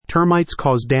Termites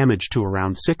cause damage to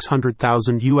around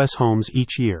 600,000 U.S. homes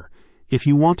each year. If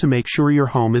you want to make sure your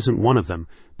home isn't one of them,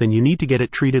 then you need to get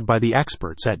it treated by the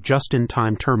experts at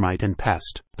Just-in-Time Termite and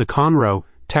Pest. The Conroe,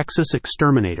 Texas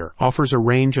Exterminator offers a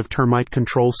range of termite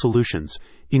control solutions,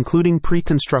 including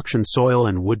pre-construction soil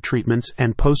and wood treatments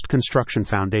and post-construction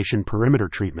foundation perimeter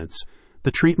treatments.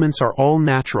 The treatments are all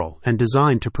natural and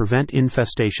designed to prevent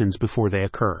infestations before they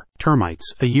occur.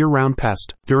 Termites, a year-round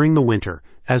pest. During the winter,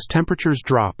 as temperatures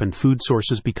drop and food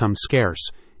sources become scarce,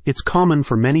 it's common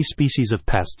for many species of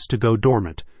pests to go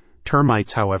dormant.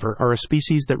 Termites, however, are a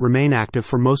species that remain active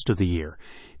for most of the year,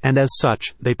 and as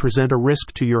such, they present a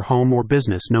risk to your home or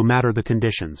business no matter the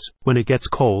conditions. When it gets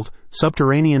cold,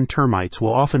 subterranean termites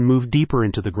will often move deeper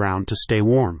into the ground to stay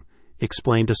warm,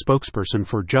 explained a spokesperson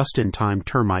for Just-in-Time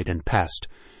Termite and Pest.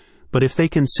 But if they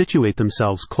can situate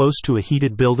themselves close to a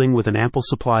heated building with an ample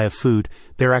supply of food,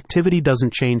 their activity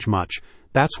doesn't change much.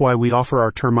 That's why we offer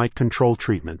our termite control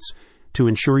treatments, to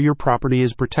ensure your property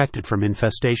is protected from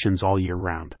infestations all year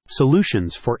round.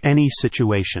 Solutions for any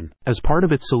situation. As part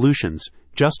of its solutions,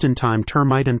 Just-in-Time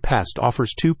Termite and Pest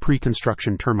offers 2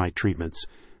 pre-construction termite treatments.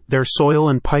 Their soil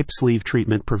and pipe sleeve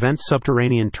treatment prevents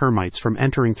subterranean termites from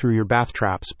entering through your bath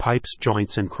traps, pipes,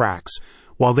 joints, and cracks,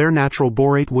 while their natural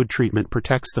borate wood treatment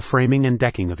protects the framing and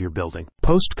decking of your building.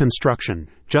 Post-construction,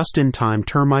 Just-in-Time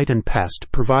Termite and Pest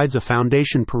provides a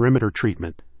foundation perimeter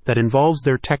treatment that involves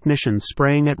their technicians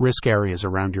spraying at-risk areas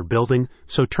around your building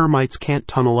so termites can't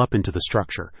tunnel up into the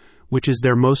structure, which is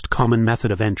their most common method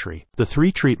of entry. The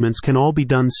 3 treatments can all be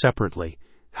done separately.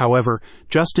 However,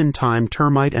 Just-in-Time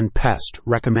Termite and Pest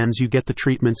recommends you get the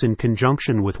treatments in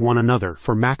conjunction with one another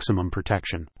for maximum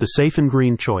protection. The safe and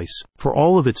green choice. For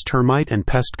all of its termite and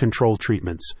pest control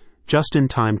treatments,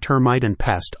 Just-in-Time Termite and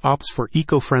Pest opts for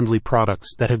eco-friendly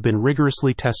products that have been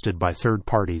rigorously tested by third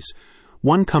parties.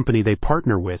 One company they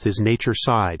partner with is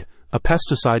Natureside, a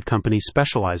pesticide company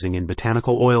specializing in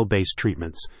botanical oil-based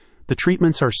treatments. The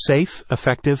treatments are safe,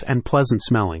 effective, and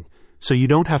pleasant-smelling, so you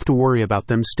don't have to worry about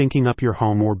them stinking up your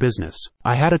home or business.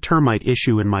 I had a termite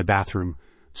issue in my bathroom,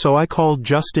 so I called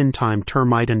Just-in-Time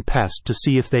Termite and Pest to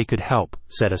see if they could help,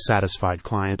 said a satisfied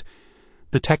client.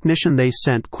 The technician they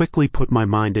sent quickly put my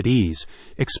mind at ease,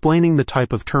 explaining the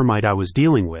type of termite I was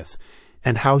dealing with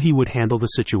and how he would handle the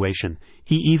situation.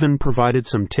 He even provided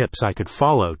some tips I could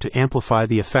follow to amplify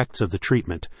the effects of the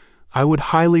treatment. I would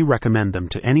highly recommend them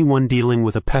to anyone dealing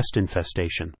with a pest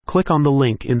infestation. Click on the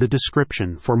link in the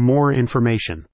description for more information.